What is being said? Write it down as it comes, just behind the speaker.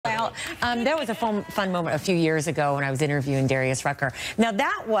Well, there was a fun moment a few years ago when I was interviewing Darius Rucker. Now,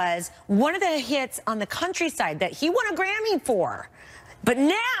 that was one of the hits on the countryside that he won a Grammy for. But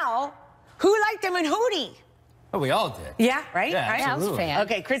now, who liked him in Hootie? Oh, we all did. Yeah, right? Yeah, right? absolutely. Fan.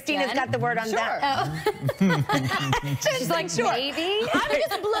 Okay, Kristina's got the word on that. Oh. She's like, sure. maybe. I'm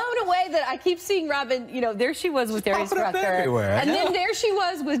just blown away that I keep seeing Robin, you know, there she was with Darius Rucker. Everywhere. And then there she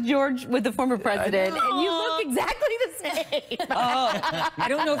was with George, with the former president. And you look exactly the same. Oh, I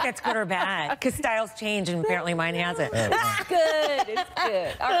don't know if that's good or bad, because styles change, and apparently mine hasn't. It's good. It's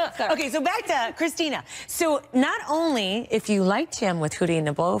good. All right, sorry. Okay, so back to Kristina. So not only if you liked him with Hootie and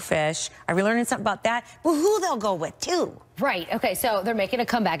the Blowfish, are we learning something about that? But who they'll go with, too. Right. Okay. So they're making a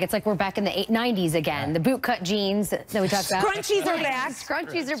comeback. It's like we're back in the 90s again. The bootcut jeans that we talked about. Scrunchies are back.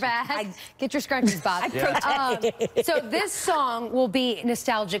 Scrunchies are back. Get your scrunchies, Bob. So this song will be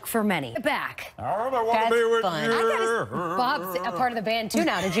nostalgic for many. Back. I want to be with fun. you. Bob's a part of the band too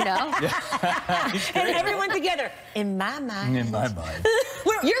now. Did you know? And everyone together. In my mind. In my mind.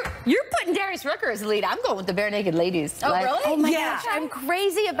 You're putting Darius Rucker as the lead. I'm going with the Bare Naked Ladies. Oh, really? Oh, my Yeah. gosh. I'm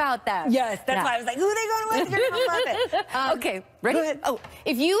crazy about that. Yes, that's why I was like, who are they going with? They're gonna love it. Okay, ready? Go ahead. Oh,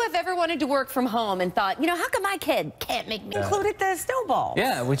 if you have ever wanted to work from home and thought, you know, how come my kid can't make me? Included the snowball.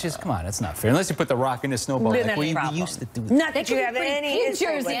 Yeah, which is, come on, it's not fair. Unless you put the rock in a snowball Then like we that's a used to do. Not that you could have be pretty any cute issue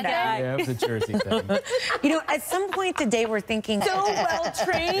Jersey, with that. Yeah, it was a Jersey thing. You know, at some point today we're thinking so well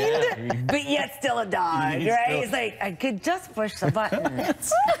trained, but yet still a dog, right? It's like I could just push the button.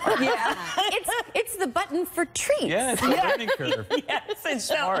 Yeah, It's the button for treats. Yeah, it's a learning curve. yes. And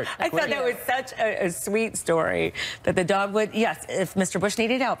so Smart. I thought that was such a sweet story that the dog would. Yes, if Mr. Bush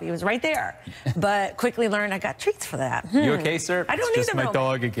needed help, he was right there, but quickly learned I got treats for that. You okay, sir? I don't It's need just them my all.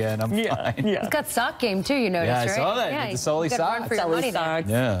 dog again. I'm fine. Yeah. He's got sock game too. You noticed, Yeah, I right? saw that. Yeah, With the Sully you gotta run socks. for your Sully money there. socks.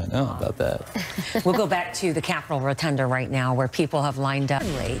 Yeah, I know about that. We'll go back to the Capitol Rotunda right now, where people have lined up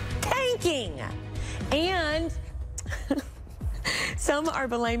tanking, and some are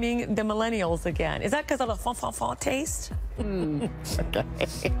blaming the millennials again. Is that because of the fa taste?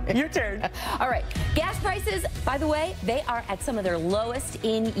 Okay. Your turn. All right. Gas prices, by the way, they are at some of their lowest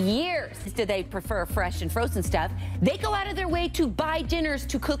in years. Do they prefer fresh and frozen stuff? They go out of their way to buy dinners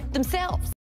to cook themselves.